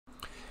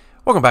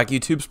Welcome back,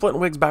 YouTube. Splitting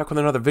Wigs back with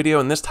another video,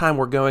 and this time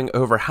we're going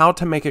over how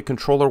to make a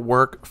controller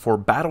work for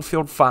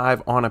Battlefield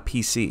 5 on a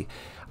PC.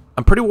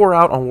 I'm pretty wore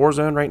out on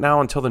Warzone right now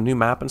until the new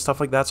map and stuff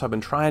like that, so I've been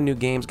trying new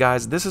games,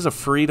 guys. This is a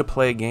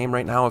free-to-play game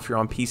right now if you're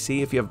on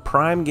PC. If you have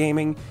Prime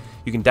Gaming,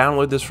 you can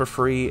download this for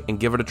free and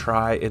give it a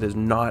try. It is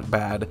not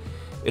bad.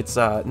 It's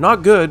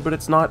not good, but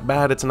it's not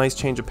bad. It's a nice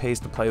change of pace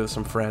to play with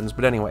some friends.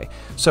 But anyway,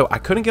 so I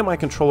couldn't get my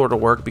controller to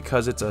work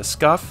because it's a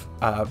Scuff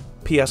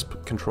PS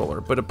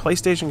controller, but a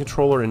PlayStation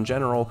controller in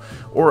general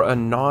or a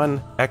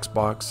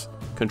non-Xbox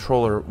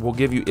controller will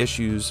give you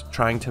issues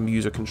trying to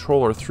use a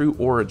controller through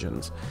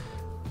Origin,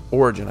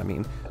 I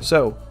mean.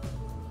 So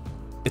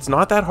it's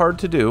not that hard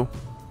to do.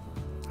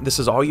 This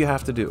is all you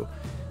have to do.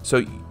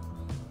 So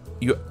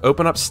you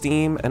open up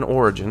Steam and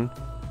Origin.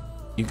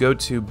 You go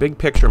to big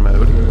picture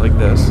mode like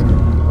this.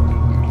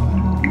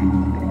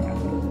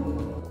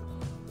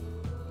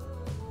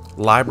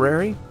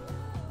 Library,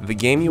 the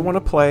game you want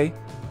to play,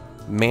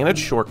 manage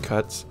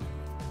shortcuts,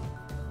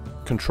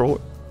 controller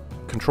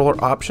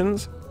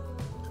options,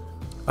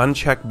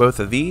 uncheck both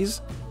of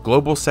these,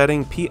 global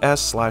setting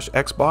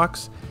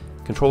PS/Xbox,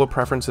 controller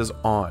preferences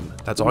on.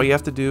 That's all you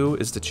have to do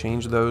is to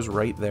change those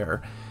right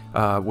there,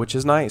 which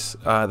is nice.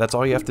 That's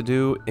all you have to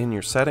do in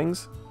your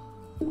settings.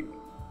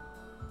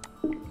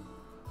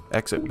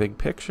 Exit big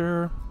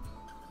picture.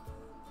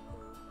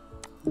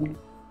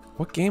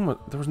 What game was...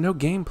 There was no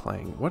game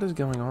playing. What is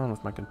going on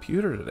with my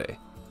computer today?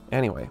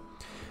 Anyway,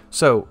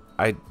 so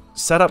I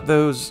set up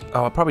those...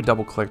 Oh, I probably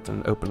double-clicked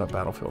and opened up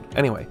Battlefield.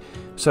 Anyway,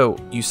 so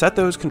you set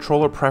those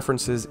controller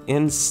preferences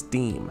in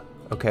Steam,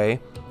 okay?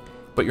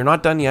 But you're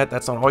not done yet.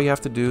 That's not all you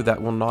have to do.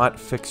 That will not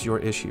fix your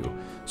issue.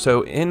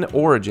 So in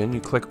Origin,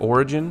 you click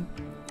Origin,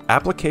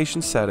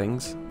 Application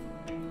Settings,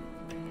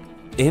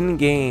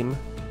 In-Game...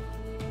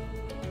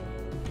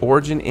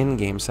 Origin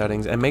in-game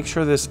settings, and make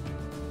sure this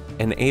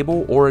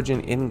enable Origin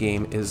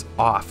in-game is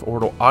off, or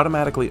it'll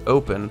automatically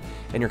open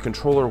and your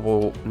controller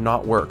will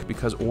not work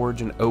because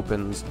Origin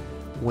opens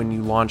when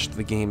you launched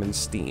the game in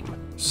Steam.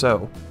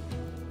 So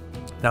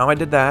now I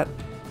did that.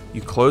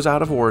 You close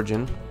out of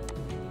Origin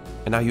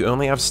and now you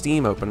only have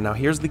Steam open. Now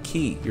here's the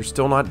key. You're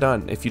still not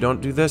done. If you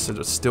don't do this,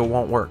 it still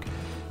won't work.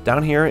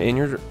 Down here in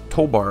your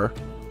toolbar,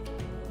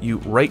 you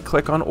right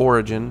click on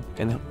Origin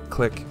and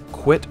click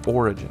Quit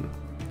Origin.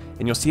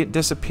 And you'll see it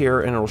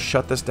disappear and it'll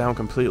shut this down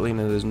completely and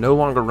it is no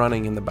longer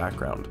running in the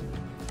background.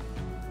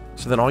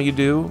 So then all you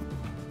do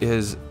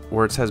is,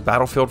 where it says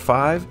Battlefield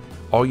 5,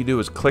 all you do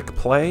is click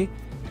play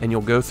and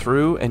you'll go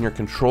through and your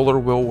controller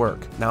will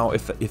work. Now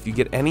if you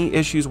get any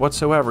issues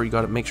whatsoever, you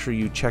got to make sure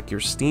you check your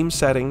Steam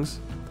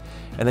settings,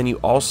 and then you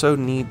also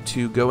need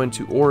to go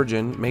into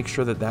Origin, make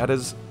sure that that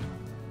is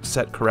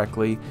set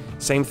correctly.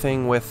 Same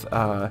thing with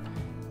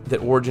that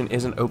Origin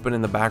isn't open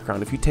in the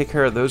background. If you take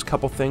care of those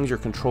couple things, your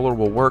controller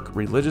will work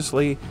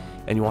religiously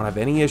and you won't have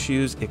any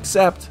issues,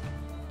 except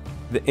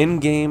the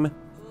in-game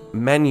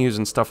menus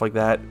and stuff like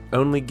that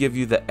only give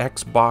you the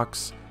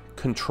Xbox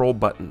control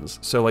buttons.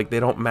 So like they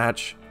don't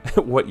match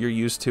what you're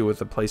used to with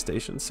the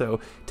PlayStation. So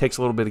it takes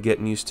a little bit of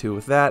getting used to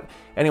with that.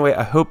 Anyway,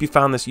 I hope you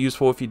found this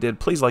useful. If you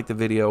did, please like the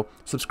video,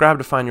 subscribe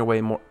to find your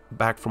way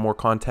back for more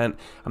content.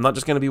 I'm not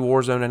just going to be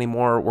Warzone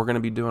anymore. We're going to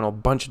be doing a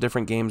bunch of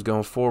different games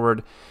going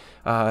forward.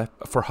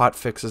 For hot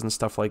fixes and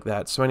stuff like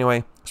that. So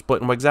anyway,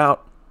 Splitting Wigs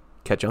out.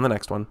 Catch you on the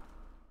next one.